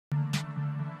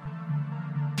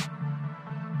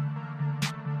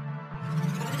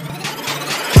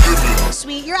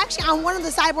me. You're actually on one of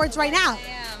the sideboards right now. I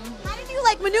am. How did you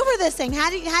like maneuver this thing? How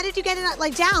did you get it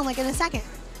like down like in a second?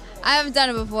 I haven't done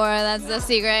it before. That's the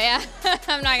secret. Yeah,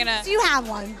 I'm not gonna. Do you have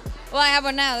one? Well, I have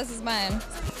one now. This is mine.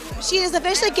 She is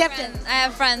officially gifted. I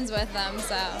have friends with them,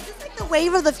 so. Is this like the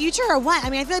wave of the future or what? I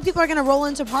mean, I feel like people are gonna roll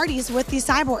into parties with these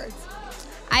sideboards.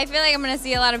 I feel like I'm gonna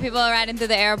see a lot of people riding through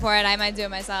the airport. I might do it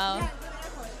myself.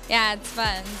 Yeah, it's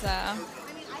fun. So.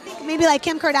 I think maybe like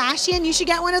Kim Kardashian, you should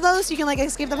get one of those so you can like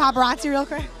escape the paparazzi real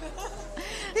quick.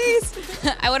 Please.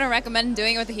 I wouldn't recommend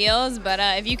doing it with heels, but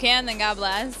if you can, then God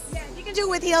bless. Yeah, if you can do it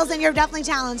with heels, then you're definitely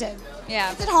talented.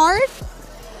 Yeah. Is it hard?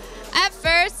 At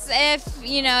first, if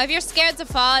you're scared to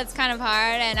fall, it's kind of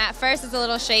hard, and at first it's a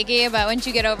little shaky, but once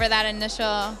you get over that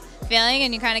initial feeling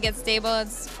and you kind of get stable,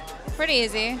 it's pretty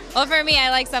easy. Well, for me, I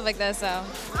like stuff like this, so.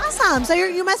 Awesome. So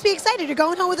you must be excited. You're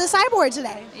going home with a sideboard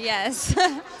today. Yes.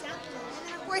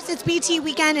 Of course, it's BT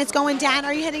weekend. It's going down.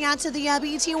 Are you heading out to the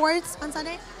BET Awards on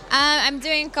Sunday? I'm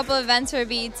doing a couple events for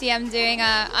BET. I'm doing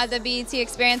the BET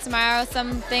Experience tomorrow,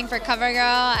 something for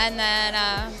CoverGirl, and then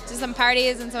just some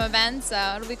parties and some events,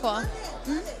 so it'll be cool.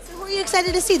 So who are you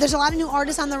excited to see? There's a lot of new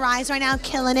artists on the rise right now,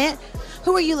 killing it.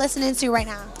 Who are you listening to right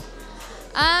now?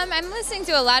 I'm listening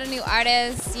to a lot of new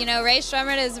artists. Ray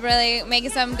Shremmerd is really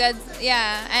making some good,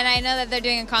 and I know that they're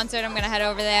doing a concert. I'm going to head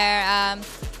over there.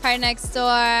 Party Next Door,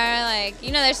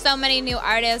 there's so many new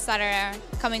artists that are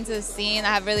coming to the scene that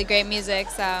have really great music,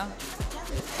 so.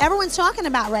 Everyone's talking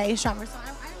about Ray Shremmerd.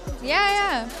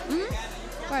 Yeah.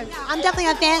 I'm definitely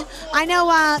a fan. I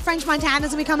know French Montana's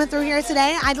gonna be coming through here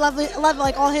today. I'd love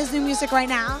like all his new music right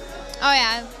now. Oh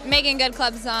yeah, making good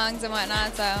club songs and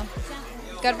whatnot, so.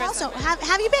 Good for also,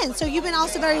 have you been? So you've been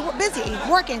also very busy,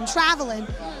 working, traveling.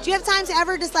 Do you have time to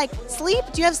ever just like sleep?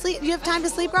 Do you have time to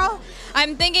sleep, girl?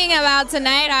 I'm thinking about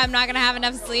tonight. I'm not gonna have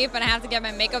enough sleep, and I have to get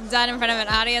my makeup done in front of an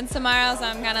audience tomorrow. So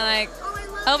I'm kind of like,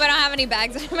 hope I don't have any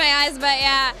bags under my eyes. But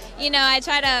yeah, I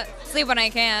try to sleep when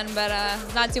I can, but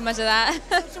not too much of that.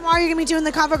 Tomorrow you're gonna be doing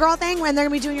the CoverGirl thing when they're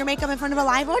gonna be doing your makeup in front of a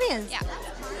live audience. Yeah.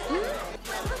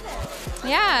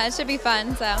 Yeah, it should be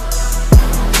fun. So.